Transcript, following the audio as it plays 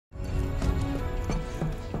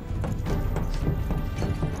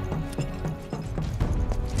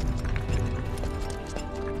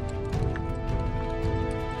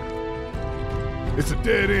It's a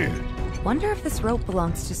dead end. Wonder if this rope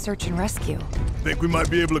belongs to search and rescue. Think we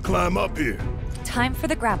might be able to climb up here. Time for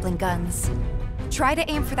the grappling guns. Try to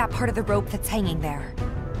aim for that part of the rope that's hanging there.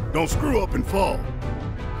 Don't screw up and fall.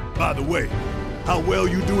 By the way, how well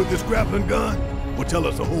you do with this grappling gun will tell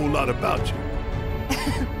us a whole lot about you.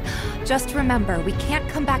 Just remember, we can't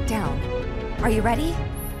come back down. Are you ready?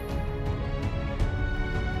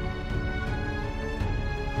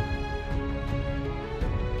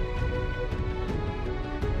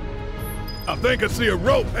 I think I see a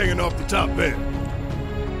rope hanging off the top end.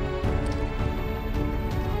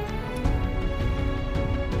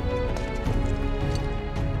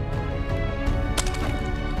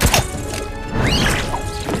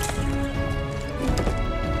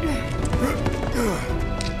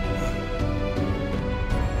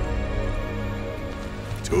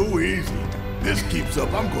 Too easy. This keeps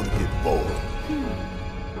up, I'm gonna get bored.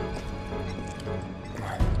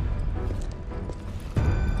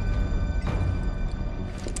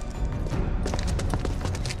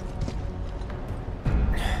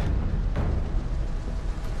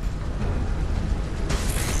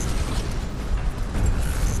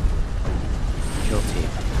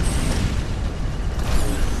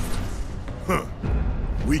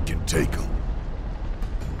 We can take them.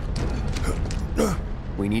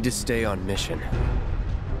 We need to stay on mission.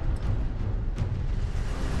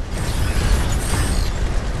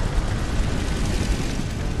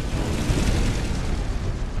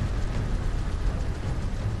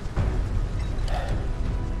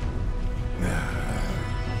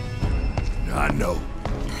 I know.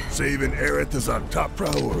 Saving Aerith is our top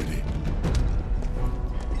priority.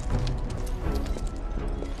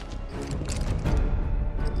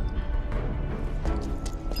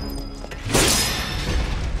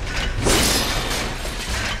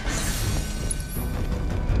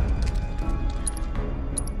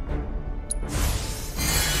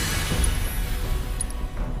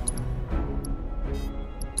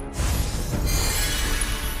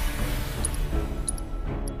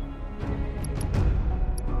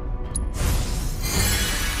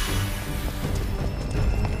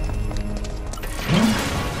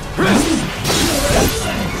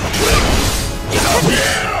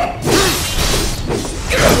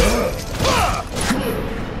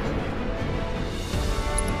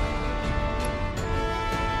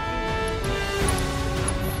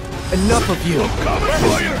 Enough of you! Coming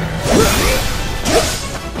for you!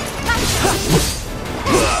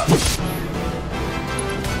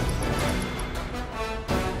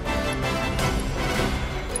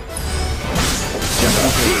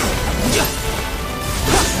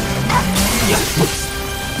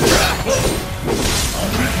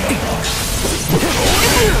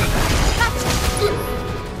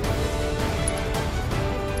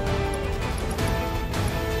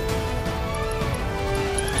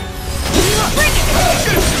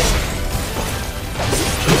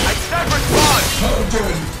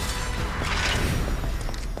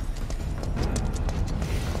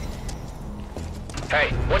 Hey,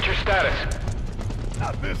 what's your status?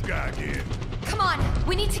 Not this guy again. Come on,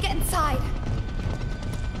 we need to get inside.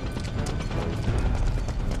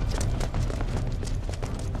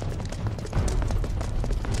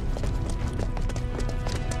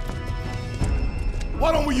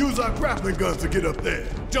 Why don't we use our grappling guns to get up there?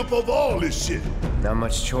 Jump over all this shit. Not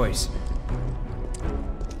much choice.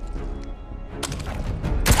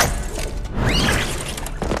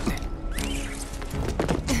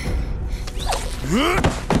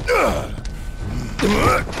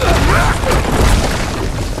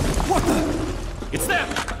 What the? It's them!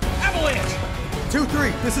 Avalanche!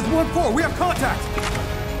 2-3, this is 1-4, we have contact!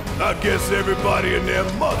 I guess everybody and their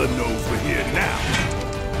mother knows we're here now.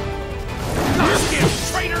 Damn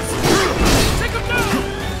traitors! Take them down!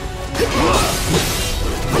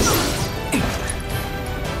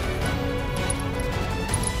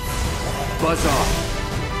 Buzz off.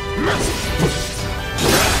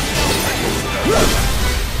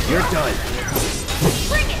 You're done.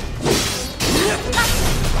 Bring it!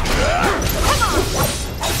 Come on!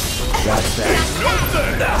 That's that.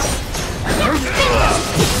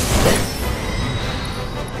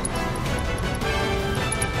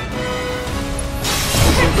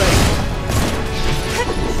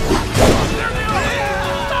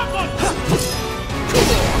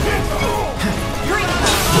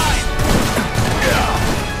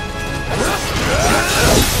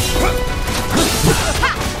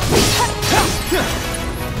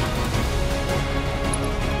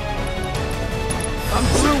 I'm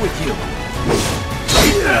through with you.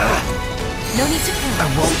 No need to panic. I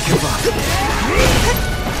won't give up.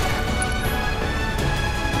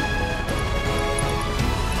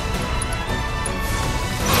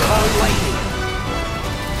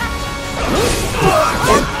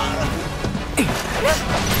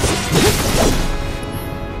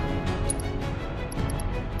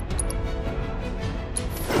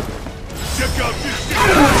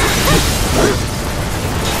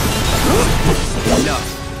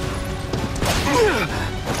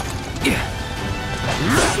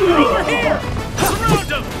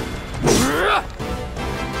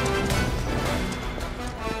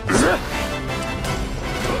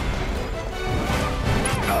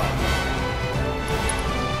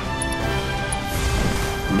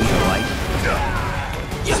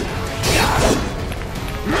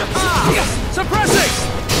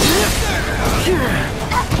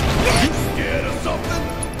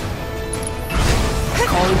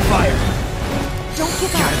 throwing fire. Don't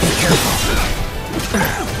give Gotta up. be careful.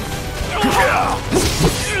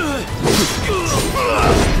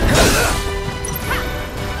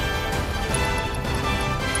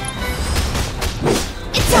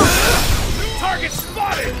 It's up! Target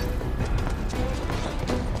spotted!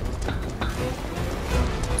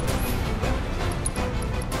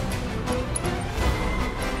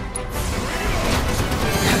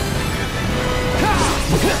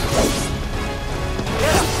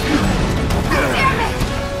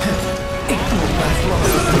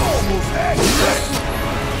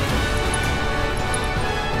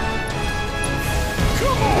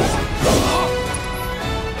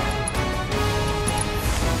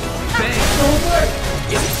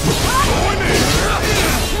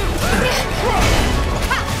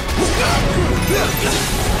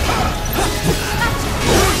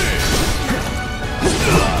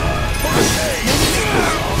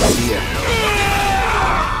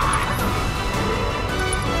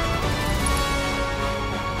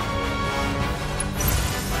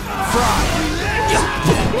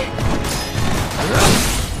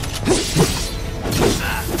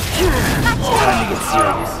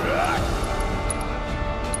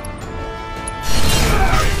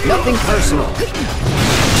 Nothing personal.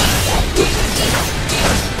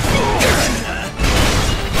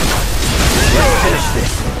 Let's finish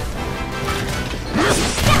this.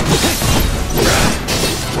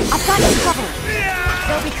 I've got you covered.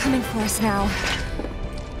 They'll be coming for us now.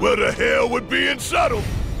 Well, the hell with being subtle.